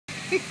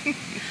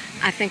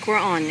I think we're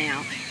on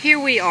now. Here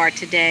we are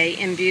today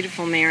in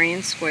beautiful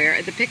Marion Square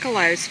at the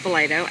Piccolo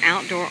Spoleto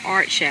Outdoor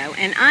Art Show,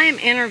 and I am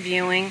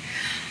interviewing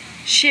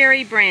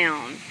Sherry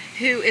Browne,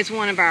 who is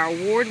one of our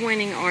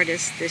award-winning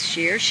artists this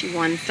year. She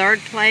won 3rd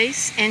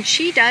place, and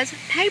she does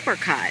paper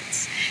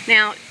cuts.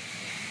 Now,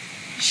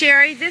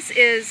 Sherry, this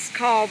is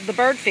called the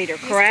bird feeder,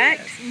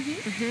 correct?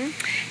 Yes,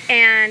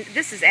 And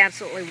this is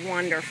absolutely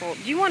wonderful.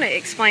 Do you want to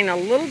explain a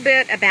little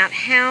bit about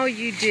how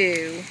you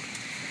do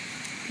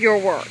your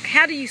work?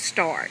 How do you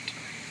start?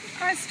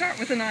 I start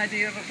with an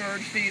idea of a bird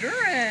feeder,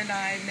 and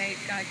I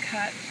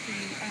cut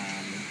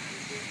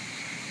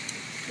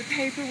the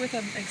paper with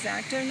an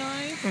X-Acto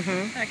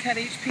knife. I cut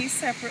each piece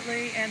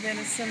separately and then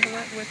assemble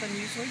it with a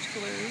mucilage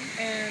glue.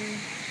 And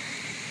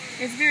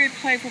it's very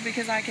playful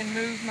because I can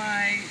move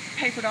my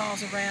paper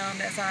dolls around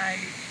as I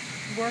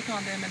work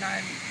on them, and I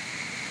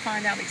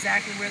find out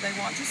exactly where they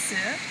want to sit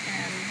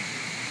and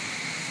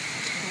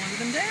glue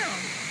them down.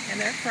 And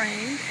they're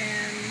framed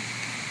and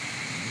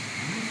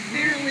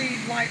fairly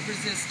light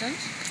resistant.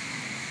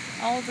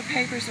 All of the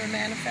papers are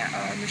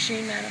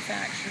machine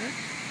manufactured.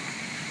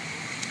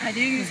 I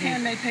do use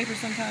handmade paper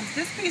sometimes.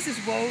 This piece is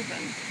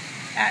woven.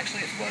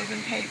 Actually, it's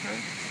woven paper.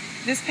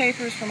 This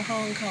paper is from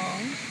Hong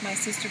Kong. My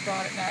sister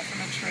brought it back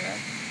from a trip.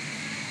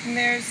 And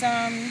there's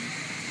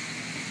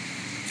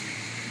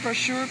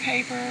brochure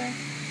paper,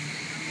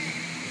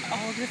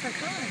 all different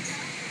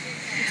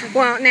kinds.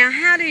 Well, now,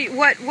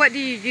 what do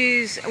you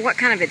use? What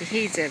kind of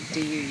adhesive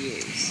do you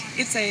use?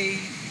 It's a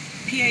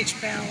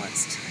pH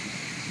balanced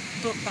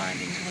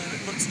bookbinding glue.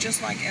 It looks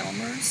just like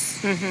Elmer's.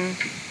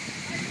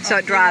 So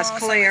it dries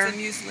clear.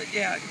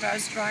 Yeah, it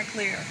does dry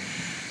clear.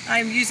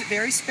 I use it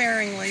very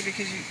sparingly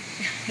because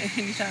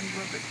anytime you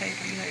work with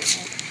paper,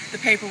 the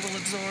paper will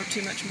absorb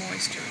too much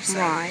moisture. So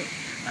right.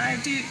 I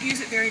do use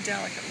it very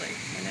delicately,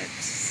 and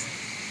it's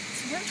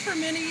worked for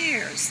many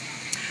years.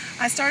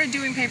 I started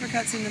doing paper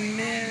cuts in the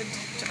mid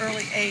to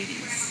early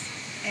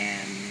 80s,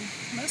 and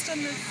most of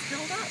them have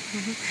held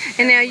up.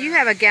 And now you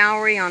have a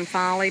gallery on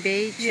Folly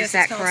Beach, yes, is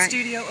that it's called correct?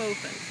 Studio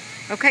Open.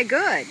 Okay,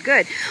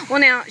 good. Well,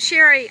 now,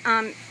 Sherry,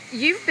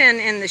 you've been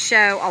in the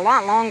show a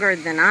lot longer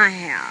than I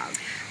have.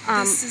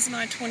 This is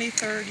my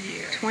 23rd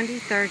year.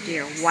 23rd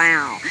year, yes.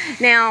 Wow.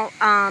 Now,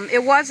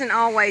 it wasn't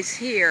always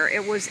here.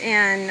 It was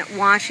in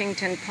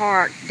Washington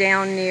Park,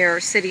 down near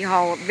City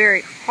Hall,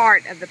 very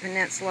heart of the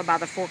peninsula by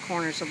the Four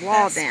Corners of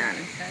Law then.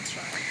 Right. That's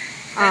right.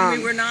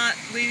 And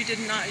we did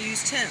not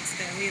use tents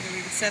then either.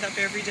 We would set up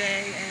every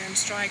day and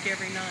strike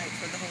every night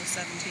for the whole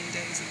 17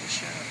 days of the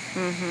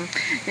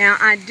show. Now,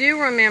 I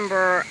do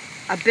remember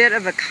a bit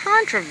of a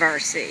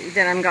controversy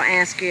that I'm going to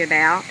ask you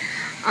about.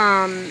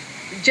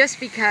 Just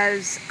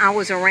because I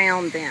was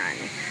around then.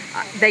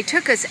 They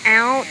took us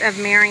out of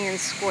Marion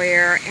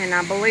Square, and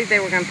I believe they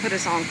were going to put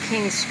us on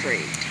King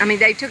Street. I mean,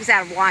 they took us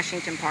out of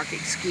Washington Park,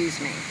 excuse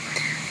me.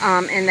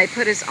 And they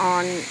put us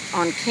on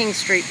King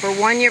Street for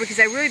 1 year because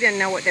they really didn't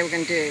know what they were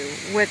going to do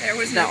with the artists. There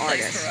was no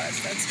place for us,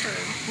 that's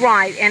true.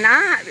 Right, and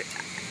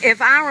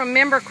if I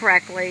remember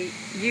correctly,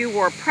 you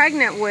were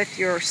pregnant with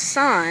your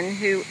son,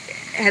 who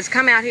has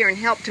come out here and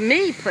helped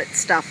me put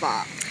stuff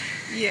up.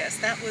 Yes,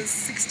 that was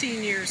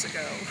 16 years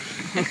ago.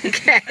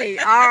 Okay,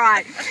 all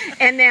right.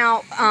 And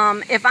now,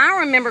 if I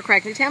remember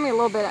correctly, tell me a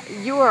little bit.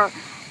 You were,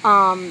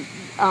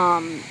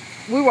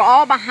 we were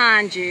all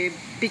behind you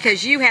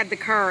because you had the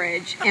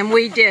courage and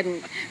we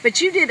didn't.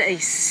 But you did a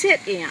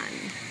sit-in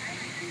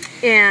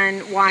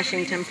in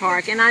Washington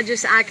Park, and I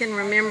can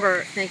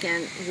remember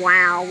thinking,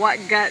 wow,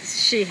 what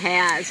guts she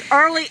has.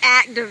 Early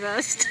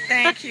activist.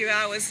 Thank you.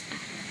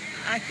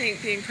 I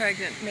think being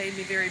pregnant made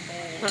me very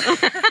bold,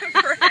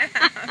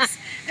 perhaps,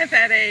 at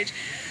that age.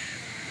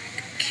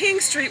 King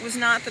Street was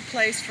not the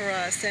place for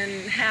us,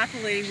 and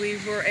happily we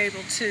were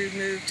able to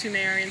move to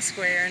Marion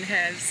Square, and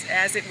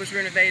as it was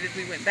renovated,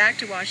 we went back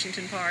to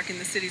Washington Park, and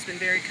the city's been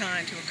very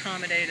kind to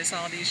accommodate us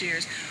all these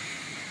years.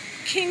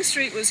 King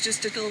Street was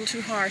just a little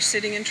too harsh,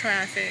 sitting in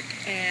traffic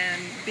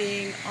and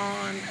being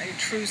on a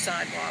true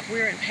sidewalk.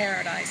 We're in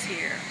paradise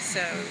here,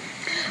 so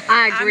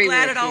I agree. I'm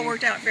glad it all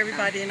worked out for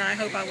everybody, and I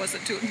hope I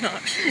wasn't too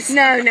obnoxious.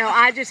 No,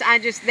 I just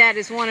that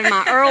is one of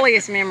my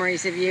earliest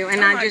memories of you,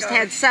 and I just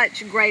had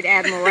such great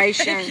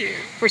admiration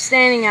for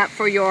standing up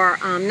for your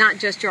not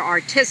just your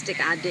artistic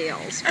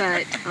ideals,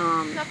 but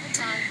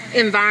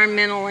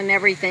environmental and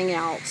everything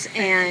else.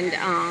 And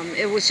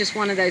it was just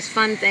one of those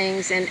fun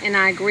things, and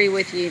I agree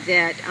with you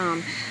that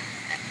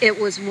it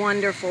was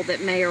wonderful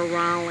that Mayor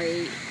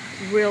Raleigh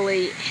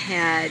really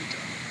had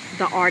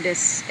the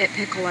artists at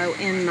Piccolo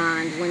in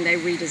mind when they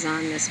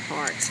redesigned this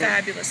park. It's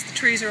fabulous. The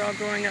trees are all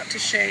growing up to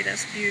shade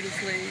us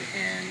beautifully,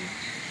 and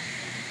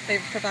they're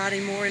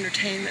providing more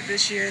entertainment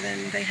this year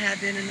than they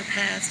have been in the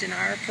past in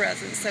our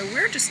presence. So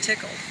we're just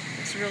tickled.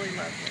 It's really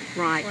lovely.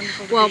 Right.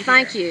 Well,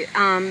 thank you.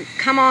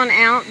 Come on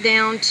out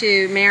down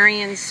to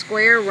Marion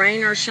Square,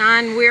 rain or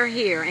shine, we're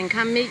here. And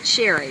come meet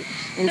Sherry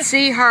and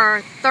see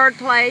her 3rd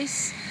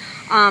place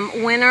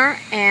winner.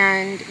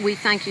 And we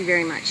thank you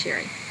very much,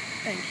 Sherry.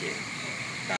 Thank you.